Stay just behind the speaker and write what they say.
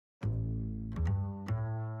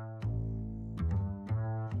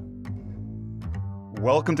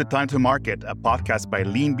Welcome to Time to Market, a podcast by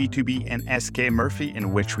Lean B2B and SK Murphy,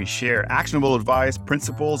 in which we share actionable advice,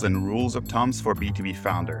 principles, and rules of thumbs for B2B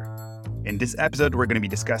founder. In this episode, we're going to be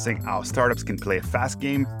discussing how startups can play a fast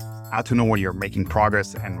game, how to know when you're making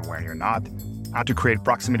progress and when you're not, how to create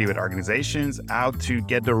proximity with organizations, how to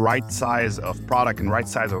get the right size of product and right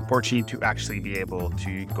size of opportunity to actually be able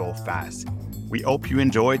to go fast. We hope you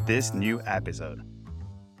enjoyed this new episode.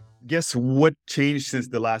 Guess what changed since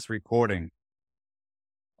the last recording?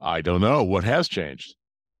 I don't know. What has changed?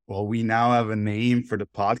 Well, we now have a name for the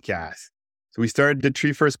podcast. So we started the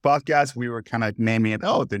three first podcasts. We were kind of naming it,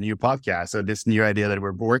 the new podcast. So this new idea that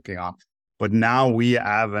we're working on. But now we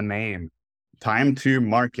have a name, Time to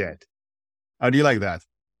Market. How do you like that?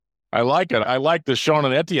 I like it. I like the Sean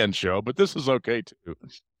and Etienne show, but this is okay too.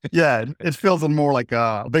 Yeah, it feels more like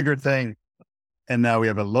a bigger thing. And now we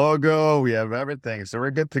have a logo, we have everything. So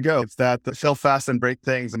we're good to go. It's that sell fast and break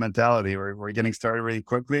things mentality. We're getting started really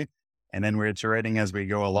quickly, and then we're iterating as we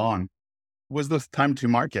go along. What does this time to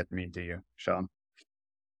market mean to you, Sean?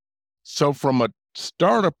 So from a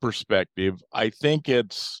startup perspective, I think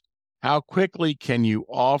it's how quickly can you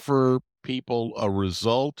offer people a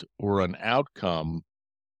result or an outcome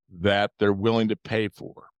that they're willing to pay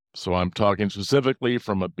for. So I'm talking specifically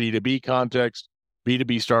from a B2B context.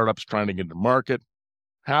 B2B startups trying to get into market.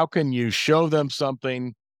 How can you show them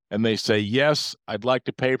something and they say, yes, I'd like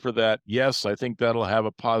to pay for that. Yes, I think that'll have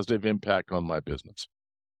a positive impact on my business.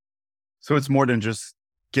 So it's more than just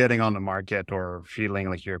getting on the market or feeling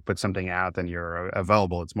like you put something out and you're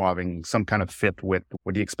available. It's more having some kind of fit with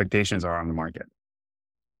what the expectations are on the market.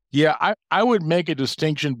 Yeah, I would make a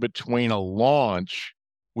distinction between a launch,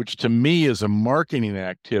 which to me is a marketing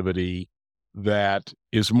activity that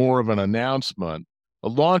is more of an announcement. A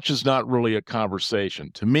launch is not really a conversation.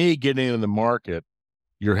 To me, getting in the market,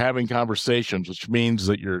 you're having conversations, which means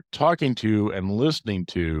that you're talking to and listening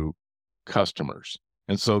to customers.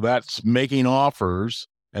 And so that's making offers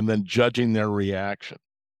and then judging their reaction.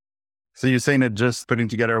 So you're saying that just putting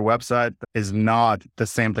together a website is not the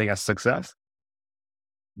same thing as success?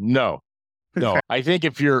 No. I think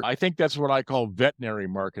that's what I call veterinary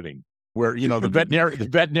marketing, where, the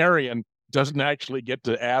veterinarian doesn't actually get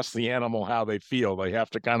to ask the animal how they feel. They have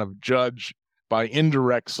to kind of judge by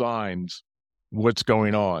indirect signs what's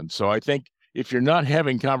going on. So I think if you're not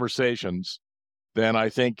having conversations, then I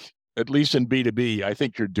think, at least in B2B, I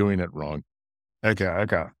think you're doing it wrong.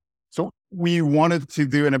 Okay. So we wanted to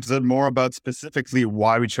do an episode more about specifically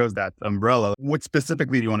why we chose that umbrella. What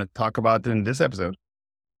specifically do you want to talk about in this episode?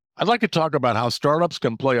 I'd like to talk about how startups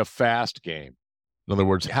can play a fast game. In other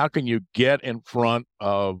words, how can you get in front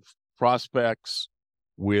of prospects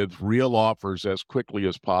with real offers as quickly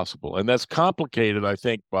as possible? And that's complicated, I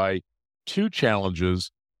think, by two challenges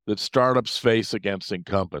that startups face against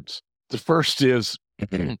incumbents. The first is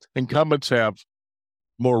incumbents have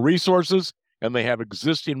more resources and they have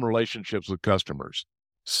existing relationships with customers.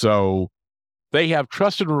 So they have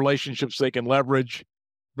trusted relationships they can leverage.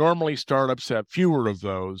 Normally, startups have fewer of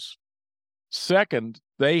those. Second,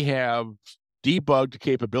 they have debugged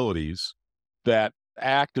capabilities that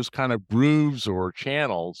act as kind of grooves or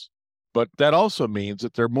channels, but that also means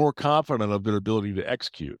that they're more confident of their ability to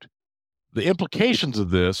execute. The implications of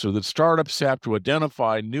this are that startups have to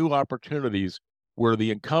identify new opportunities where the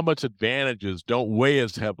incumbent's advantages don't weigh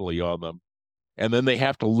as heavily on them, and then they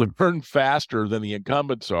have to learn faster than the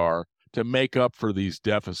incumbents are to make up for these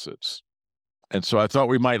deficits. And so I thought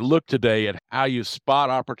we might look today at how you spot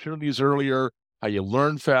opportunities earlier, how you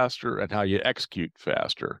learn faster, and how you execute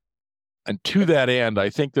faster. And to that end,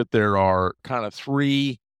 I think that there are kind of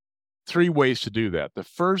three ways to do that. The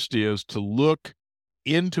first is to look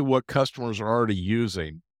into what customers are already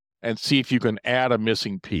using and see if you can add a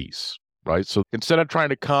missing piece, right? So instead of trying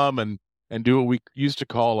to come and do what we used to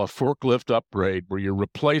call a forklift upgrade, where you're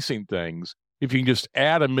replacing things, if you can just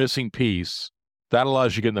add a missing piece, that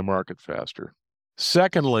allows you to get in the market faster.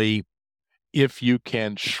 Secondly, if you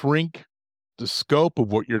can shrink the scope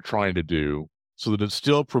of what you're trying to do so that it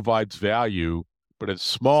still provides value, but it's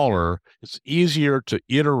smaller, it's easier to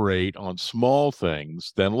iterate on small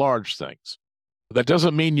things than large things. That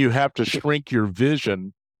doesn't mean you have to shrink your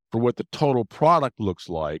vision for what the total product looks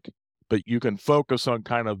like, but you can focus on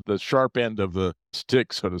kind of the sharp end of the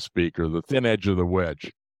stick, so to speak, or the thin edge of the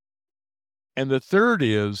wedge. And the third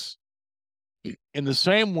is, in the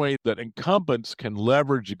same way that incumbents can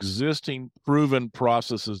leverage existing proven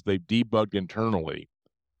processes they've debugged internally,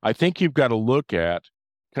 I think you've got to look at,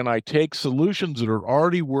 can I take solutions that are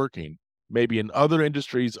already working, maybe in other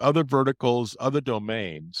industries, other verticals, other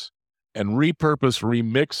domains, and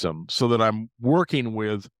remix them so that I'm working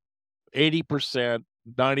with 80%,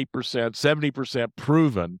 90%, 70%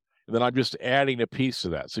 proven, and then I'm just adding a piece to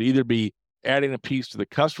that. So either be adding a piece to the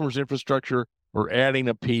customer's infrastructure or adding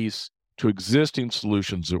a piece to existing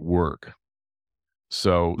solutions that work.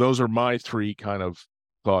 So those are my three kind of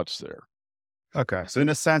thoughts there. Okay. So in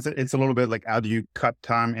a sense, it's a little bit like, how do you cut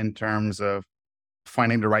time in terms of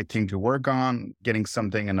finding the right thing to work on, getting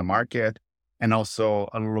something in the market, and also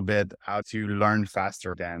a little bit how to learn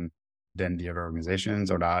faster than the other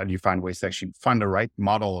organizations, or how do you find ways to actually find the right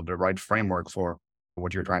model or the right framework for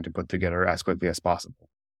what you're trying to put together as quickly as possible?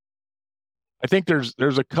 I think there's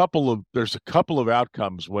a couple of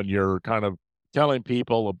outcomes when you're kind of telling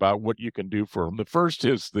people about what you can do for them. The first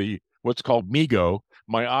is what's called MIGO,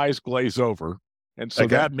 my eyes glaze over, and so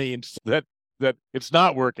Okay. that means that it's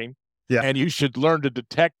not working, Yeah. and you should learn to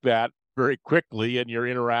detect that very quickly in your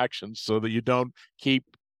interactions so that you don't keep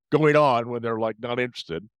going on when they're like not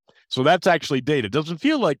interested. So that's actually data. It doesn't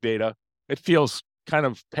feel like data. It feels kind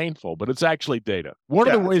of painful, but it's actually data. One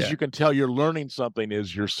of the ways you can tell you're learning something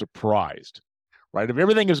is you're surprised, right? If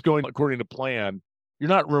everything is going according to plan, you're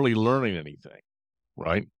not really learning anything,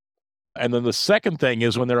 right? And then the second thing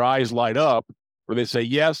is when their eyes light up, where they say,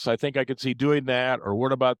 yes, I think I could see doing that, or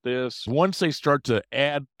what about this? Once they start to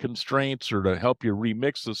add constraints or to help you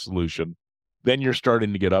remix the solution, then you're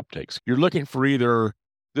starting to get uptakes. You're looking for either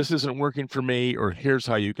this isn't working for me, or here's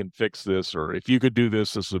how you can fix this, or if you could do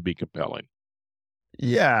this, this would be compelling.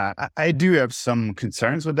 Yeah, I do have some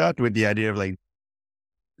concerns with that, with the idea of like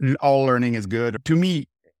all learning is good. To me,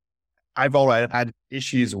 I've already had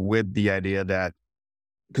issues with the idea that,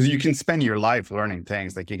 because you can spend your life learning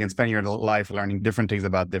things, like you can spend your life learning different things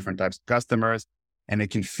about different types of customers, and it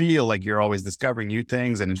can feel like you're always discovering new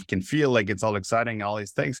things, and it can feel like it's all exciting, all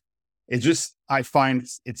these things. It's just, I find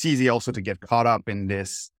it's easy also to get caught up in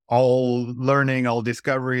this all learning, all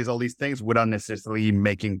discoveries, all these things without necessarily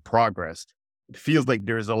making progress. It feels like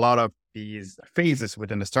there's a lot of these phases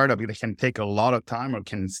within the startup that can take a lot of time or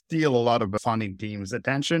can steal a lot of the founding team's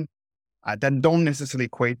attention that don't necessarily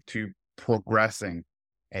equate to progressing.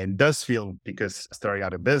 And it does feel, because starting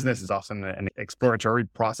out a business is often an exploratory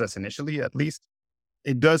process initially, at least,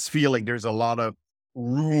 it does feel like there's a lot of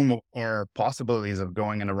room or possibilities of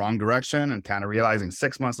going in the wrong direction and kind of realizing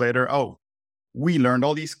 6 months later, oh, we learned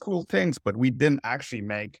all these cool things, but we didn't actually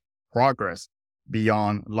make progress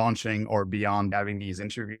beyond launching or beyond having these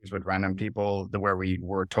interviews with random people where we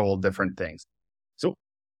were told different things. So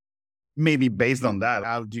maybe based on that,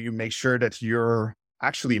 how do you make sure that you're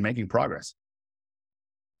actually making progress?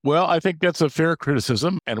 Well, I think that's a fair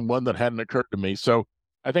criticism and one that hadn't occurred to me. So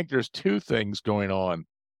I think there's two things going on.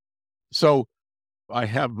 So I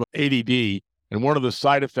have ADD, and one of the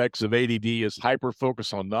side effects of ADD is hyper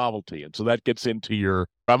focus on novelty. And so that gets into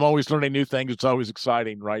I'm always learning new things. It's always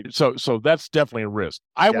exciting, right? So that's definitely a risk.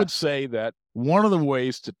 I would say that one of the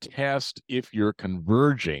ways to test if you're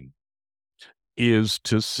converging is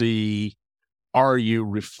to see, are you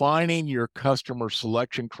refining your customer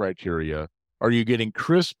selection criteria? Are you getting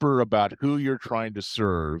crisper about who you're trying to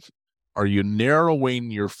serve? Are you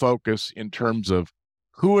narrowing your focus in terms of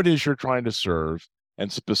who it is you're trying to serve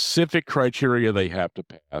and specific criteria they have to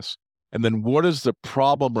pass? And then what is the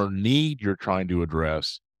problem or need you're trying to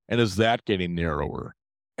address? And is that getting narrower?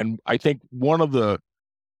 And I think one of the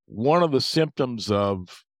symptoms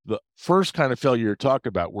of the first kind of failure you're talking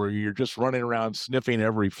about, where you're just running around sniffing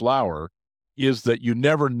every flower, is that you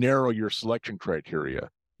never narrow your selection criteria.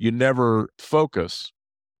 You never focus.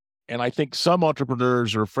 And I think some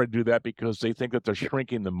entrepreneurs are afraid to do that because they think that they're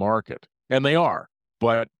shrinking the market. And they are.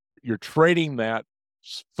 But you're trading that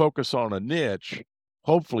focus on a niche,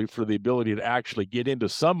 hopefully for the ability to actually get into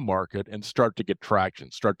some market and start to get traction,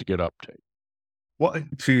 start to get uptake. Well,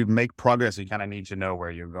 to make progress, you kind of need to know where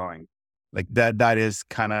you're going. Like that is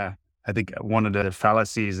kind of, I think, one of the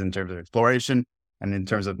fallacies in terms of exploration and in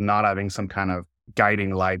terms of not having some kind of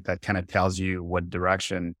guiding light that kind of tells you what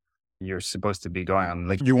direction you're supposed to be going on.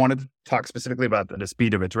 Like, you wanted to talk specifically about the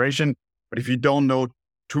speed of iteration, but if you don't know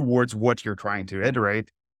towards what you're trying to iterate,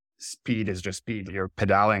 speed is just speed. You're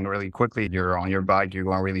pedaling really quickly. You're on your bike, you're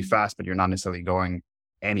going really fast, but you're not necessarily going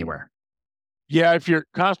anywhere. Yeah, if you're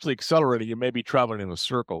constantly accelerating, you may be traveling in a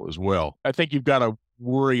circle as well. I think you've got to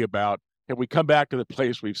worry about, if we come back to the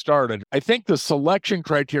place we've started, I think the selection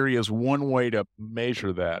criteria is one way to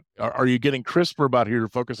measure that. Are you getting crisper about who you're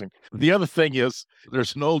focusing? The other thing is,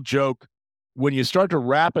 there's an old joke, when you start to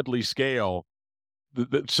rapidly scale,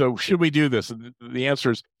 so should we do this? And the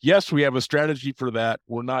answer is, yes, we have a strategy for that.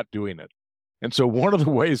 We're not doing it. And so one of the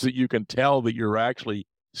ways that you can tell that you're actually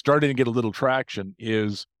starting to get a little traction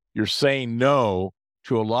is you're saying no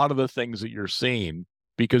to a lot of the things that you're seeing,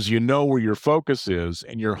 because you know where your focus is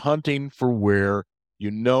and you're hunting for where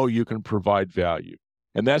you know you can provide value.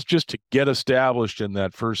 And that's just to get established in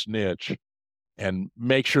that first niche and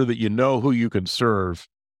make sure that you know who you can serve.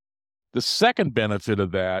 The second benefit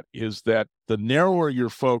of that is that the narrower your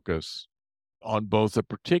focus on both a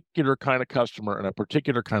particular kind of customer and a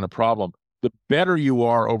particular kind of problem, the better you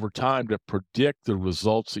are over time to predict the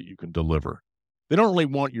results that you can deliver. They don't really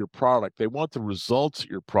want your product. They want the results that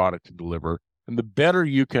your product can deliver. And the better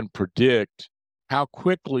you can predict how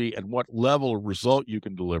quickly and what level of result you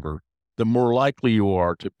can deliver, the more likely you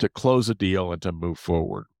are to close a deal and to move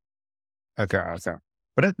forward. Okay.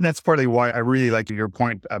 But that's partly why I really like your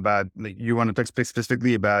point about you want to talk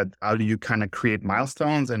specifically about how do you kind of create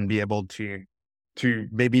milestones and be able to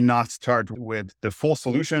maybe not start with the full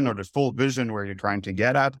solution or the full vision where you're trying to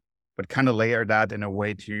get at, but kind of layer that in a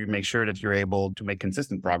way to make sure that you're able to make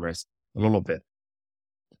consistent progress a little bit.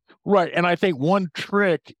 Right. And I think one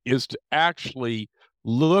trick is to actually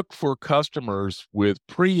look for customers with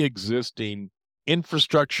pre-existing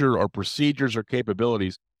infrastructure or procedures or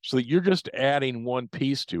capabilities so that you're just adding one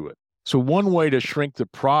piece to it. So one way to shrink the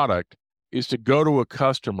product is to go to a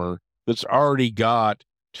customer that's already got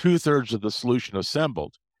 2/3 of the solution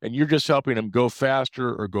assembled, and you're just helping them go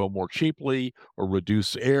faster or go more cheaply or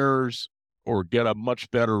reduce errors or get a much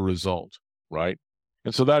better result, right?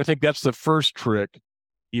 And so that I think that's the first trick,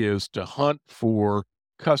 is to hunt for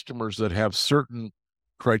customers that have certain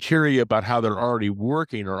criteria about how they're already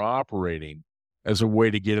working or operating as a way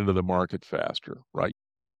to get into the market faster, right?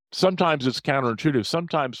 Sometimes it's counterintuitive.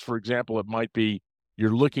 Sometimes, for example, it might be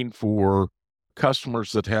you're looking for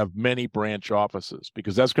customers that have many branch offices,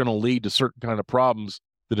 because that's going to lead to certain kind of problems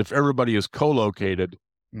that if everybody is co-located,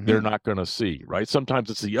 they're not going to see, right? Sometimes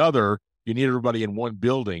it's the other. You need everybody in one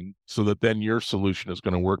building so that then your solution is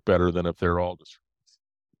going to work better than if they're all just.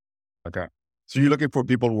 Okay. So you're looking for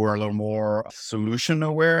people who are a little more solution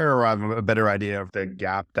aware or have a better idea of the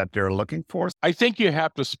gap that they're looking for? I think you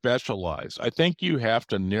have to specialize. I think you have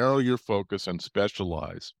to narrow your focus and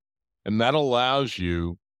specialize. And that allows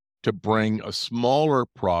you to bring a smaller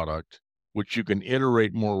product, which you can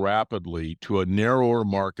iterate more rapidly, to a narrower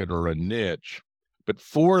market or a niche. But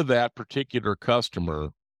for that particular customer,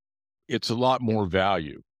 it's a lot more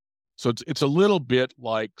value. So it's a little bit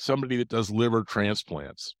like somebody that does liver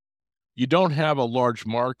transplants. You don't have a large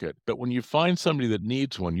market, but when you find somebody that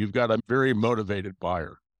needs one, you've got a very motivated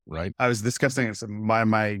buyer, right? I was discussing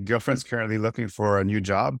my girlfriend's currently looking for a new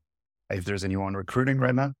job, if there's anyone recruiting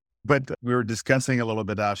right now. But we were discussing a little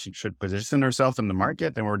bit how she should position herself in the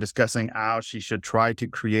market. And we're discussing how she should try to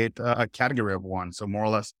create a category of one. So more or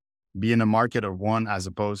less be in a market of one as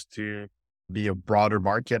opposed to be a broader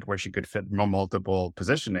market where she could fit multiple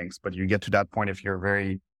positionings. But you get to that point if you're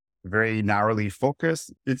very, very narrowly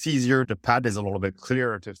focused, it's easier. The path is a little bit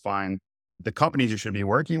clearer to find the companies you should be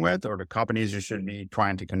working with or the companies you should be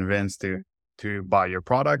trying to convince to buy your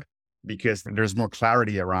product, because there's more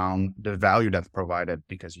clarity around the value that's provided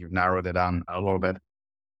because you've narrowed it down a little bit.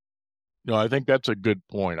 No, I think that's a good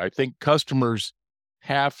point. I think customers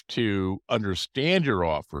have to understand your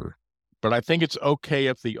offer, but I think it's okay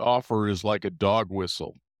if the offer is like a dog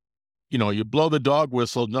whistle. You blow the dog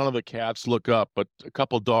whistle, none of the cats look up, but a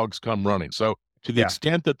couple dogs come running. So to the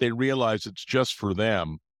extent that they realize it's just for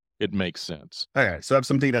them, it makes sense. Okay. So I have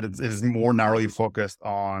something that is more narrowly focused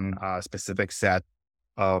on a specific set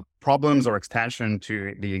of problems or extension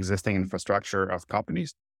to the existing infrastructure of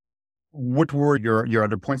companies. What were your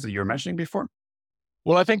other points that you were mentioning before?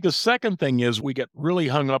 Well, I think the second thing is we get really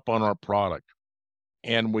hung up on our product.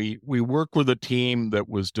 And we work with a team that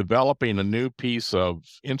was developing a new piece of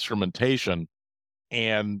instrumentation,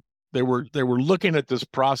 and they were looking at this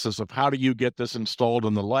process of how do you get this installed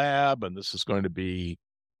in the lab, and this is going to be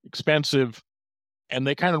expensive. And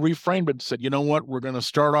they kind of reframed it and said, you know what, we're going to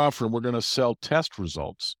start off and we're going to sell test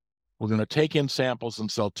results. We're going to take in samples and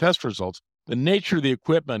sell test results. The nature of the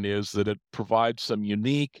equipment is that it provides some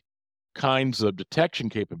unique kinds of detection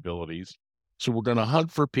capabilities. So we're going to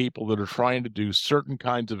hunt for people that are trying to do certain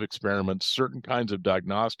kinds of experiments, certain kinds of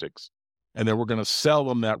diagnostics, and then we're going to sell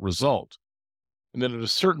them that result. And then at a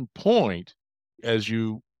certain point, as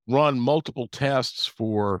you run multiple tests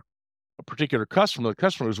for a particular customer, the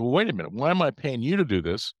customer goes, well, wait a minute, why am I paying you to do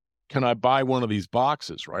this? Can I buy one of these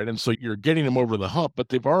boxes, right? And so you're getting them over the hump, but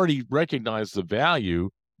they've already recognized the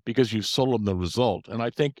value because you've sold them the result. And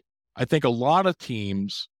I think a lot of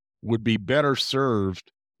teams would be better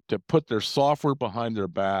served to put their software behind their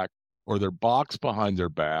back or their box behind their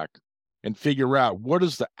back and figure out what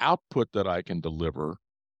is the output that I can deliver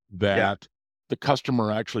that the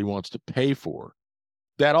customer actually wants to pay for.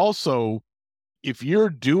 That also, if you're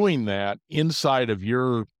doing that inside of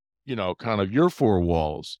your, kind of your four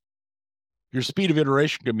walls, your speed of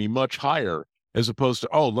iteration can be much higher as opposed to,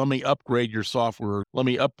 oh, let me upgrade your software. Let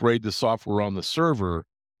me upgrade the software on the server.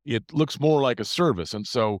 It looks more like a service. And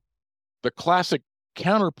so the classic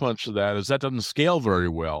counterpunch to that is that doesn't scale very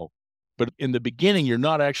well. But in the beginning, you're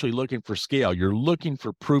not actually looking for scale. You're looking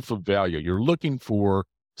for proof of value. You're looking for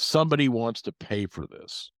somebody wants to pay for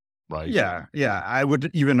this, right? Yeah. Yeah. I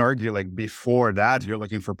would even argue like before that, you're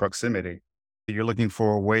looking for proximity. You're looking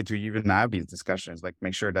for a way to even have these discussions, like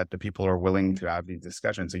make sure that the people are willing to have these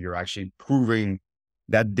discussions. So you're actually proving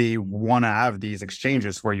that they want to have these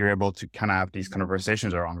exchanges where you're able to kind of have these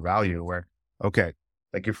conversations around value where, okay,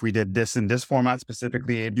 like if we did this in this format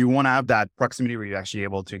specifically, you want to have that proximity where you're actually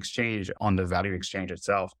able to exchange on the value exchange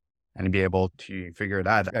itself and be able to figure it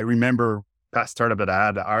out. I remember past startup that I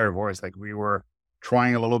had, our voice, like we were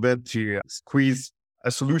trying a little bit to squeeze a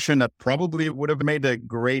solution that probably would have made a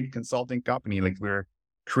great consulting company. Like we're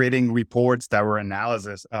creating reports that were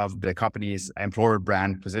analysis of the company's employer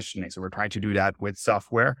brand positioning. So we're trying to do that with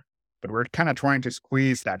software, but we're kind of trying to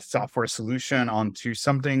squeeze that software solution onto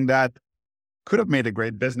something that could have made a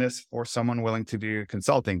great business for someone willing to do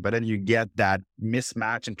consulting. But then you get that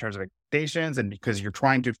mismatch in terms of expectations. And because you're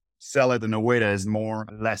trying to sell it in a way that is more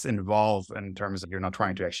or less involved in terms of you're not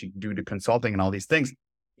trying to actually do the consulting and all these things,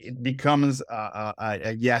 it becomes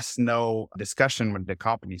a yes, no discussion with the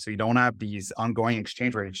company. So you don't have these ongoing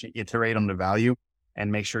exchange where you iterate on the value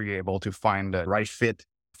and make sure you're able to find the right fit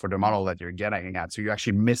for the model that you're getting at. So you're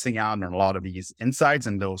actually missing out on a lot of these insights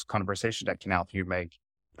and those conversations that can help you make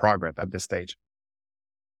progress at this stage.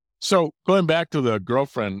 So going back to the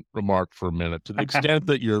girlfriend remark for a minute, to the extent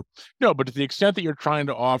that but to the extent that you're trying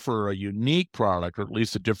to offer a unique product, or at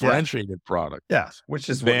least a differentiated product. Yes, which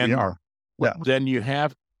is what we are. Yeah. Then you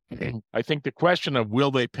have, I think the question of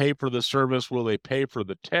will they pay for the service? Will they pay for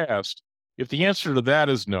the test? If the answer to that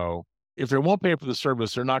is no, if they won't pay for the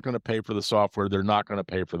service, they're not going to pay for the software. They're not going to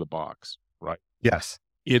pay for the box, right? Yes.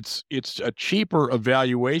 It's a cheaper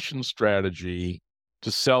evaluation strategy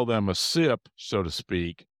to sell them a SIP, so to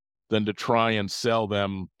speak, than to try and sell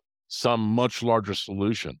them some much larger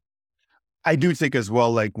solution. I do think as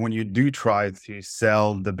well, like when you do try to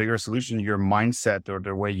sell the bigger solution, your mindset or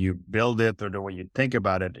the way you build it or the way you think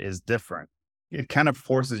about it is different. It kind of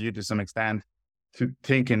forces you to some extent to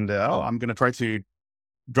think I'm going to try to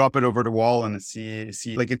drop it over the wall and see,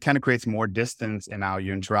 like it kind of creates more distance in how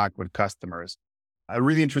you interact with customers. A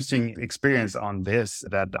really interesting experience on this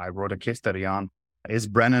that I wrote a case study on is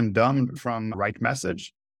Brennan Dunn from Right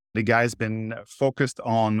Message. The guy's been focused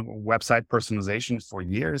on website personalization for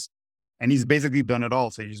years, and he's basically done it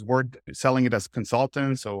all. So he's worked selling it as a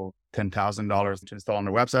consultant, so $10,000 to install on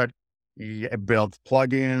the website. He built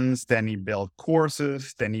plugins, then he built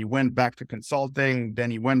courses, then he went back to consulting,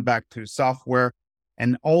 then he went back to software.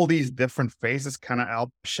 And all these different phases kind of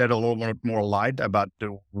help shed a little bit more light about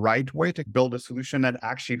the right way to build a solution that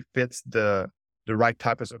actually fits the right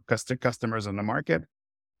types of customers in the market.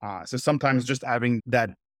 So sometimes just having that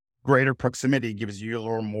greater proximity gives you a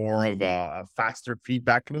little more of a faster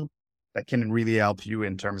feedback loop that can really help you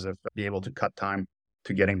in terms of be able to cut time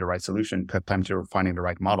to getting the right solution, cut time to finding the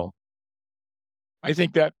right model. I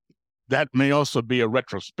think that may also be a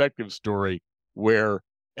retrospective story where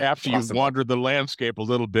after you've wandered the landscape a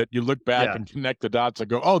little bit, you look back and connect the dots and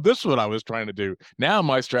go, oh, this is what I was trying to do. Now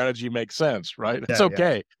my strategy makes sense, right? It's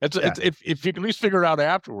okay. It's if you can at least figure it out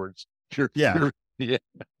afterwards. You're.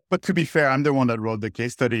 But to be fair, I'm the one that wrote the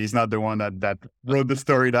case study. He's not the one that wrote the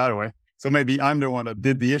story that way. So maybe I'm the one that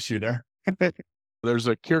did the issue there. There's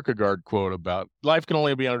a Kierkegaard quote about life can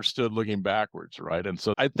only be understood looking backwards, right? And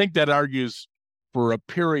so I think that argues for a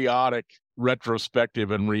periodic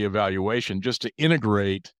retrospective and reevaluation just to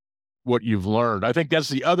integrate what you've learned. I think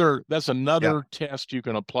that's another test you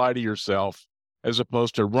can apply to yourself as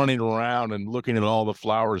opposed to running around and looking at all the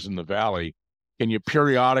flowers in the valley. Can you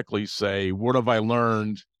periodically say, what have I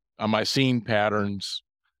learned? Am I seeing patterns?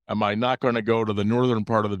 Am I not going to go to the northern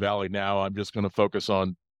part of the valley now? I'm just going to focus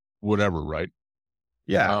on whatever, right?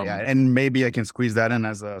 Yeah. And maybe I can squeeze that in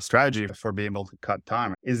as a strategy for being able to cut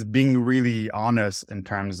time is being really honest in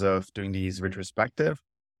terms of doing these retrospective.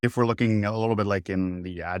 If we're looking a little bit like in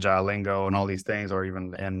the agile lingo and all these things, or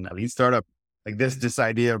even in a lean startup, like this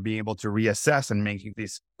idea of being able to reassess and making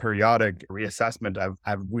this periodic reassessment of,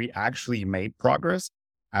 have we actually made progress?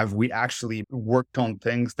 Have we actually worked on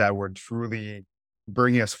things that were truly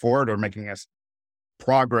bringing us forward or making us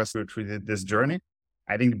progress through this journey?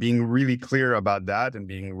 I think being really clear about that and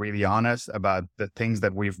being really honest about the things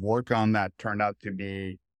that we've worked on that turned out to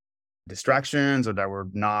be distractions or that were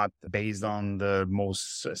not based on the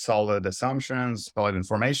most solid assumptions, solid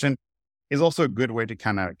information, is also a good way to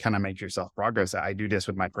kind of make yourself progress. I do this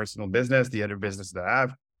with my personal business, the other business that I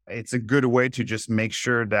have. It's a good way to just make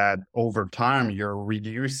sure that over time you're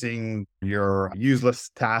reducing your useless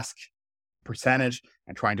task percentage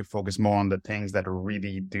and trying to focus more on the things that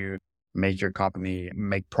really do make your company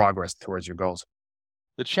make progress towards your goals.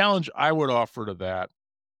 The challenge I would offer to that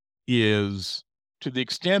is, to the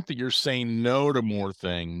extent that you're saying no to more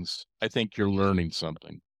things, I think you're learning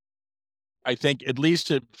something. I think at least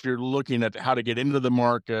if you're looking at how to get into the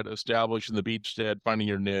market, establishing the beachstead, finding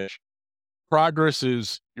your niche, progress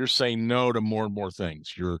is you're saying no to more and more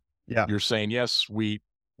things. Yeah. You're saying, yes, we're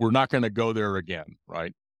not going to go there again,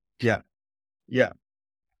 right? Yeah. Yeah.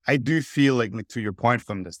 I do feel like to your point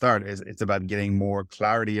from the start is it's about getting more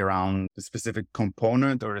clarity around the specific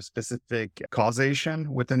component or the specific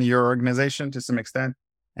causation within your organization to some extent.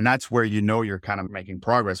 And that's where you're kind of making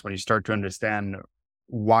progress when you start to understand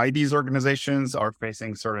why these organizations are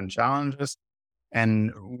facing certain challenges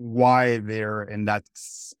and why they're in that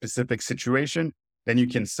specific situation. Then you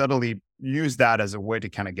can subtly use that as a way to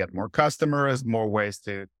kind of get more customers, more ways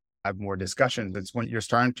to have more discussions. It's when you're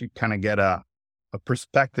starting to kind of get a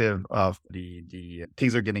perspective of the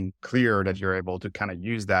things are getting clear that you're able to kind of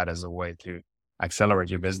use that as a way to accelerate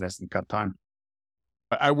your business and cut time.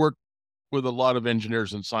 I work with a lot of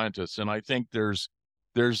engineers and scientists, and I think there's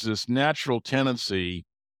this natural tendency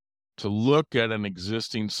to look at an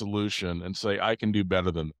existing solution and say, I can do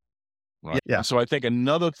better than that, right? Yeah. And so I think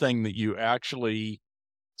another thing that you actually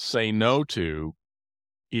say no to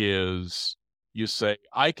is you say,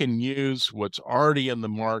 I can use what's already in the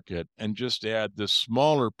market and just add this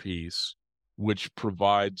smaller piece, which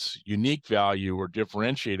provides unique value or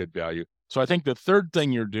differentiated value. So I think the third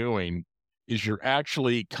thing you're doing is you're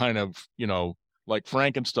actually kind of, like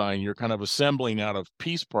Frankenstein, you're kind of assembling out of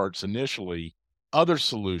piece parts initially other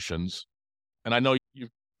solutions. And I know you've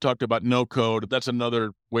talked about no code. That's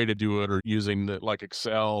another way to do it, or using like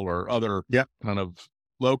Excel or other Yeah. kind of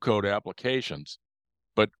low code applications.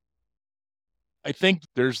 But I think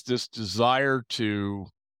there's this desire to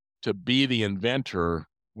be the inventor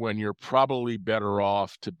when you're probably better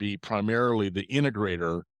off to be primarily the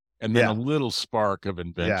integrator and then a Yeah. little spark of Yeah.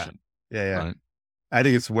 invention, Yeah. right? I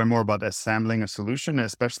think it's way more about assembling a solution,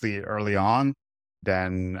 especially early on,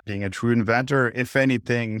 than being a true inventor. If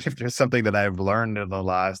anything, if there's something that I've learned in the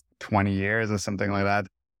last 20 years or something like that,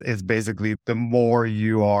 it's basically the more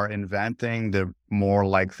you are inventing, the more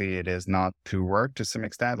likely it is not to work to some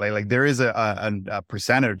extent. Like there is a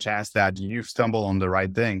percentage chance that you stumble on the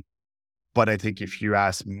right thing. But I think if you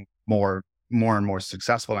ask more and more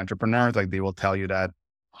successful entrepreneurs, like they will tell you that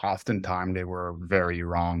oftentimes they were very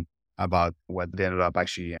wrong about what they ended up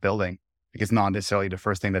actually building. Like it's not necessarily the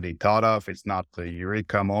first thing that they thought of. It's not the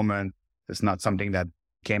eureka moment. It's not something that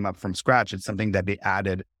came up from scratch. It's something that they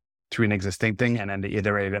added to an existing thing and then they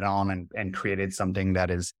iterated on and created something that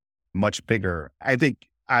is much bigger. I think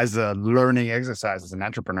as a learning exercise as an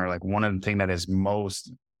entrepreneur, like one of the things that is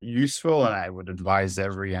most useful, and I would advise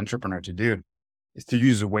every entrepreneur to do, is to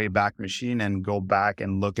use a Wayback Machine and go back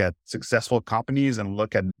and look at successful companies and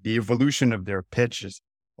look at the evolution of their pitches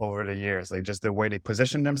over the years, like just the way they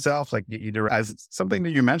position themselves, like either as something that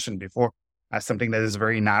you mentioned before, as something that is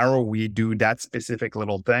very narrow, we do that specific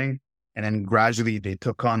little thing. And then gradually they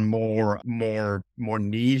took on more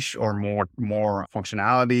niche or more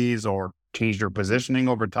functionalities or changed their positioning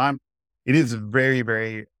over time. It is very,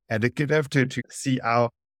 very educative to see how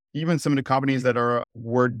even some of the companies that are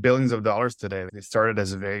worth billions of dollars today, they started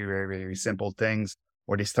as very, very, very simple things,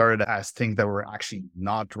 or they started as things that were actually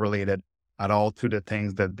not related at all to the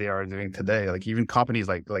things that they are doing today. Like even companies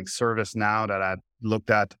like ServiceNow that I looked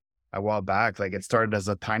at a while back, like it started as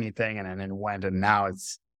a tiny thing and then it went, and now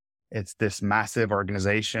it's this massive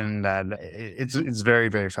organization that it's very,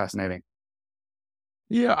 very fascinating.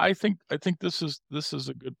 Yeah, I think this is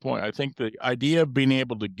a good point. I think the idea of being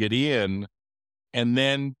able to get in and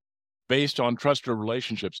then, based on trusted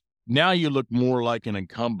relationships, now you look more like an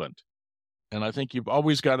incumbent. And I think you've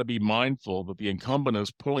always got to be mindful that the incumbent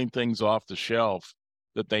is pulling things off the shelf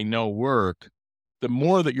that they know work. The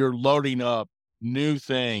more that you're loading up new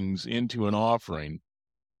things into an offering,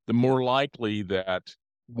 the more likely that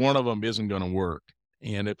one of them isn't going to work.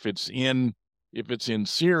 And if it's in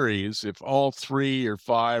series, if all 3 or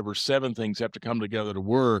 5 or 7 things have to come together to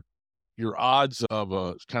work, your odds of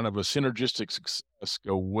a kind of a synergistic success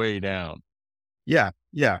go way down. Yeah,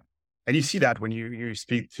 yeah. And you see that when you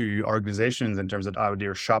speak to organizations in terms of how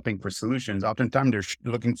they're shopping for solutions. Oftentimes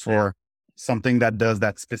they're looking for something that does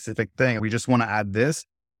that specific thing. We just want to add this.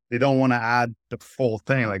 They don't want to add the full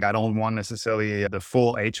thing. Like I don't want necessarily the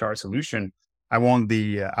full HR solution. I want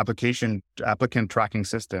the applicant tracking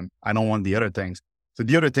system. I don't want the other things. So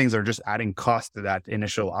the other things are just adding cost to that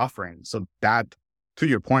initial offering. So that, to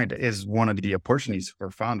your point, is one of the opportunities for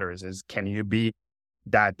founders is, can you be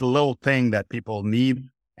that little thing that people need?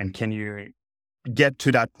 And can you get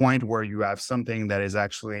to that point where you have something that is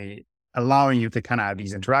actually allowing you to kind of have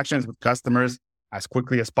these interactions with customers as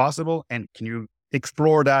quickly as possible? And can you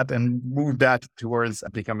explore that and move that towards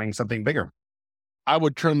becoming something bigger? I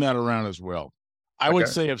would turn that around as well. I would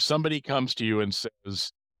Okay. say if somebody comes to you and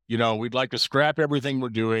says, we'd like to scrap everything we're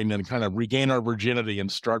doing and kind of regain our virginity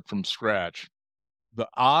and start from scratch, the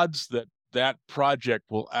odds that that project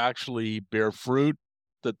will actually bear fruit,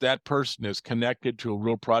 that person is connected to a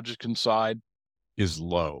real project inside, is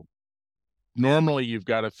low. Normally, you've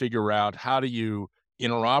got to figure out, how do you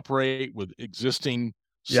interoperate with existing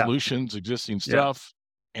Yeah. solutions, existing Yeah. stuff.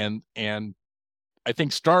 And I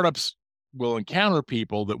think startups will encounter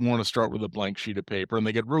people that want to start with a blank sheet of paper, and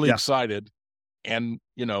they get really Yeah. excited. And,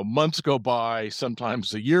 months go by,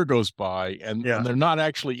 sometimes a year goes by, and Yeah. they're not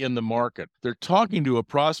actually in the market. They're talking to a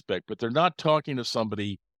prospect, but they're not talking to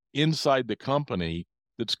somebody inside the company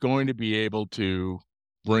that's going to be able to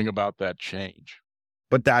bring about that change.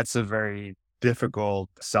 But that's a very difficult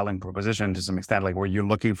selling proposition to some extent, like where you're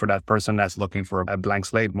looking for that person that's looking for a blank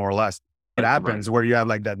slate, more or less. It happens where you have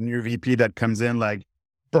like that new VP that comes in, like,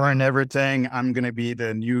 burn everything. I'm going to be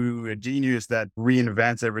the new genius that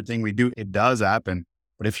reinvents everything we do. It does happen.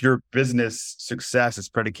 But if your business success is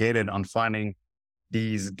predicated on finding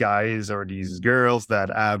these guys or these girls that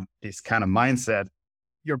have this kind of mindset,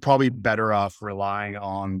 you're probably better off relying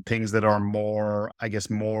on things that are more, I guess,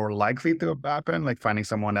 more likely to happen, like finding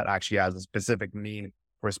someone that actually has a specific need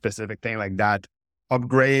for a specific thing. Like that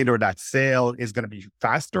upgrade or that sale is going to be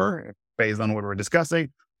faster based on what we're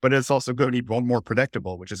discussing, but it's also going to be more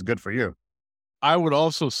predictable, which is good for you. I would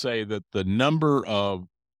also say that the number of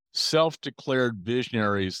self-declared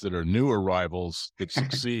visionaries that are new arrivals that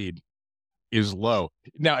succeed is low.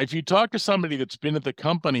 Now, if you talk to somebody that's been at the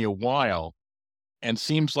company a while and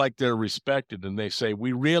seems like they're respected, and they say,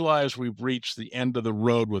 we realize we've reached the end of the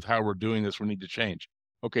road with how we're doing this, we need to change.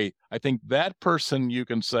 Okay, I think that person, you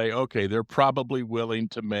can say, okay, they're probably willing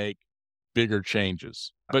to make bigger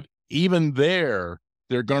changes. But even there,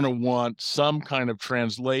 they're going to want some kind of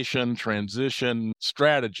transition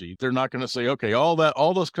strategy. They're not going to say, okay, all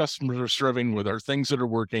those customers are serving with are things that are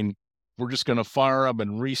working. We're just going to fire them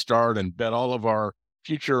and restart and bet all of our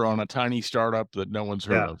future on a tiny startup that no one's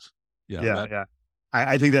heard Yeah. of. Yeah.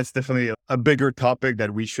 I think that's definitely a bigger topic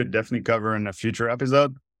that we should definitely cover in a future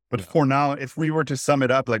episode. But for now, if we were to sum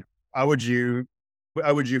it up, like, how would you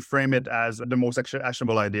frame it as the most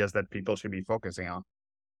actionable ideas that people should be focusing on?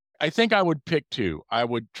 I think I would pick two. I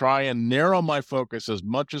would try and narrow my focus as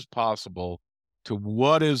much as possible to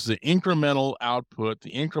what is the incremental output,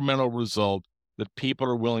 the incremental result that people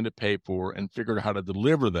are willing to pay for, and figure out how to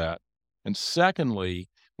deliver that. And secondly,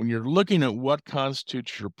 when you're looking at what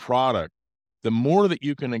constitutes your product, the more that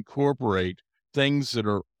you can incorporate things that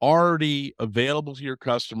are already available to your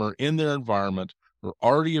customer in their environment, or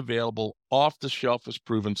already available off the shelf as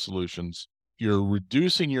proven solutions, you're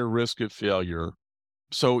reducing your risk of failure.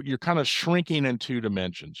 So you're kind of shrinking in two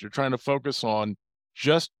dimensions. You're trying to focus on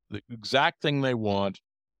just the exact thing they want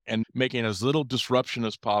and making as little disruption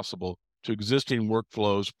as possible to existing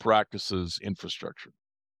workflows, practices, infrastructure.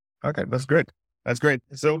 Okay, that's great. That's great.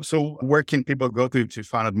 So where can people go to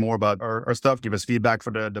find out more about our stuff? Give us feedback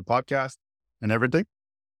for the podcast and everything.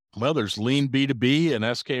 Well, there's Lean B2B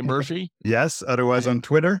and SK Murphy. Yes, otherwise on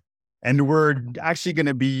Twitter. And we're actually going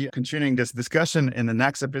to be continuing this discussion in the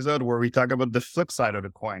next episode where we talk about the flip side of the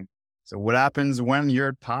coin. So what happens when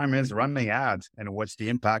your time is running out and what's the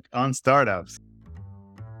impact on startups?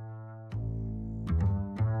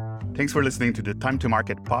 Thanks for listening to the Time to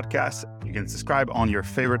Market podcast. You can subscribe on your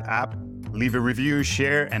favorite app, leave a review,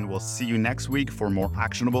 share, and we'll see you next week for more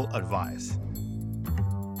actionable advice.